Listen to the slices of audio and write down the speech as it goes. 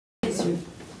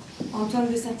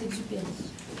Antoine de Saint-Exupéry.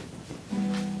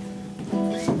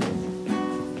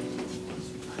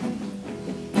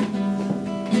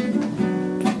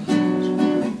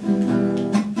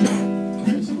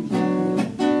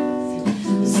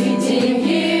 Sitting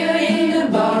here in a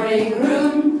boring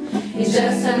room, it's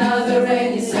just another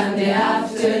rainy Sunday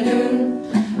afternoon.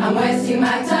 I'm wasting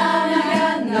my time, I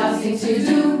got nothing to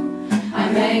do.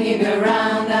 I'm hanging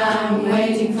around, I'm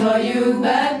waiting for you,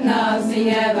 but nothing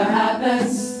ever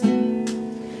happens.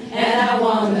 And I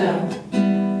wonder,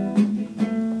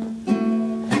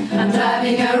 I'm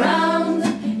driving around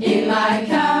in my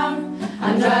car,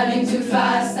 I'm driving too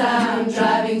fast, I'm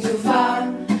driving too far.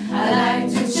 I like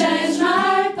to change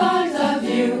my point of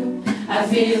view. I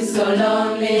feel so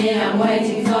lonely, I'm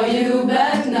waiting for you,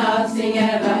 but nothing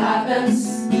ever happens.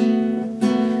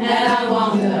 And I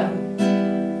wonder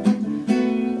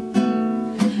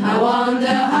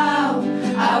how,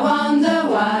 I wonder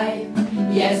why.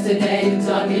 Yesterday you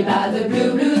told me about the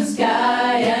blue, blue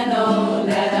sky, and all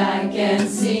that I can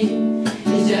see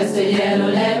is just a yellow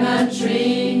lemon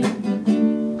tree.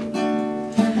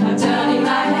 I'm turning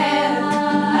my head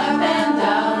up and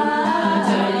down, I'm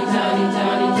turning, turning,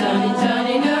 turning, turning,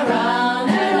 turning around,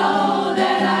 and all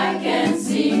that I can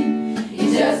see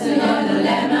is just another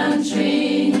lemon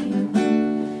tree.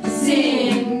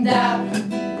 Sing da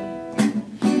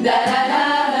da da da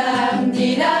da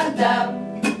dee da da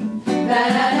da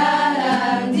da da da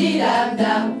dee da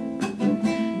da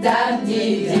da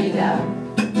dee dee da.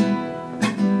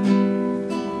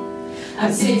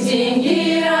 I'm sitting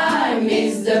here, I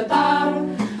miss the power.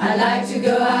 I like to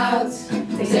go out,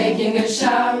 taking a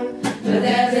shower, but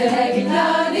there's a heavy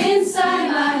cloud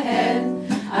inside my head.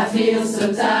 I feel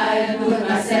so tired, put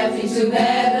myself into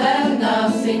bed, but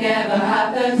nothing ever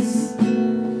happens.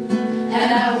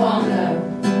 And I wonder,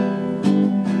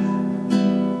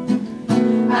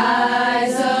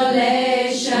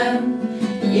 isolation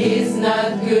is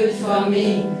not good for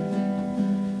me.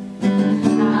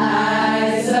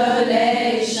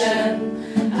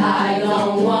 Isolation, I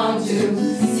don't want to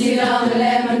sit on a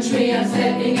lemon tree. I'm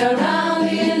stepping around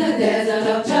in the desert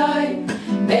of joy.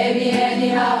 Baby,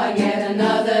 anyhow I get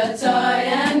another toy,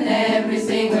 and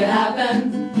everything will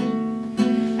happen.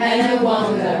 And I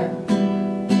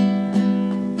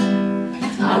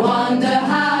wonder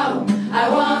how, I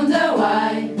wonder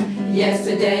why.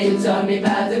 Yesterday you told me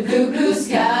about the blue, blue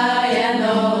sky, and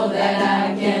all that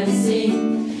I can see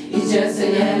is just a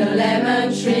yellow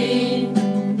lemon tree.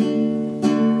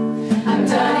 I'm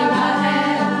turning my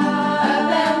head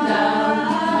up and down,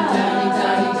 I'm turning,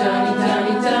 turning, turning,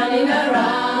 turning, turning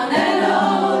around, and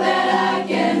all that I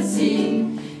can see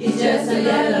is just a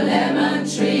yellow lemon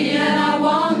tree. And I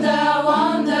wonder how,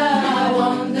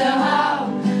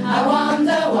 I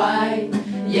wonder why.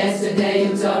 Yesterday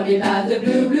you told me about the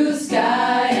blue, blue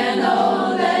sky, and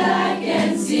all that I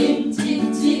can see,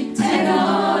 and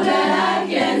all that I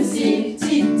can see,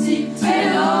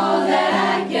 and all that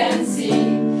I can see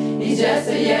is just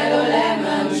a yellow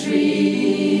lemon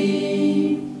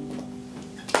tree.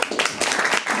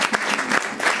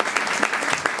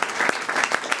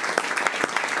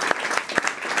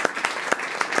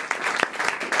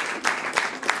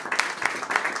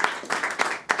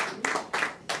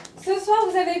 Ce soir,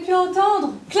 vous avez pu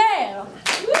entendre Claire.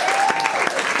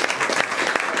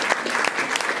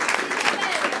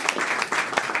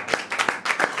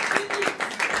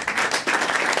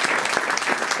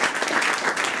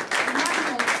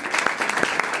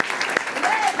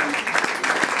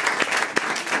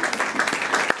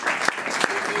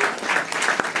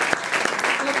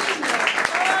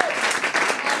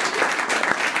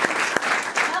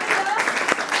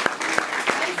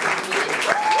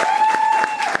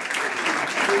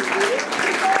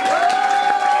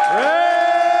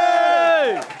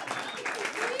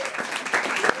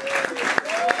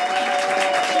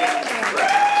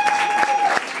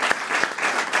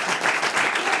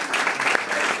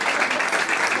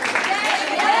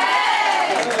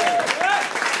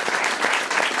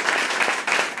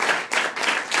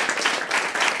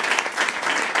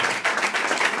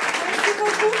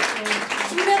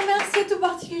 Je voulais remercier tout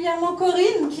particulièrement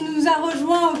Corinne qui nous a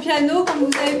rejoints au piano, comme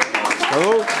vous avez pu l'entendre.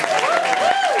 Bravo.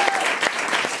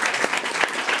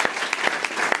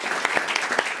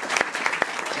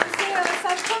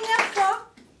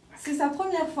 C'est sa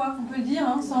première fois, on peut le dire,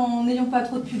 hein, en n'ayant pas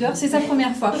trop de pudeur, c'est sa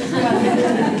première fois. Voilà.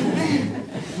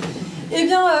 Eh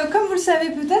bien, comme vous le savez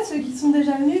peut-être, ceux qui sont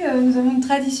déjà venus, nous avons une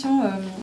tradition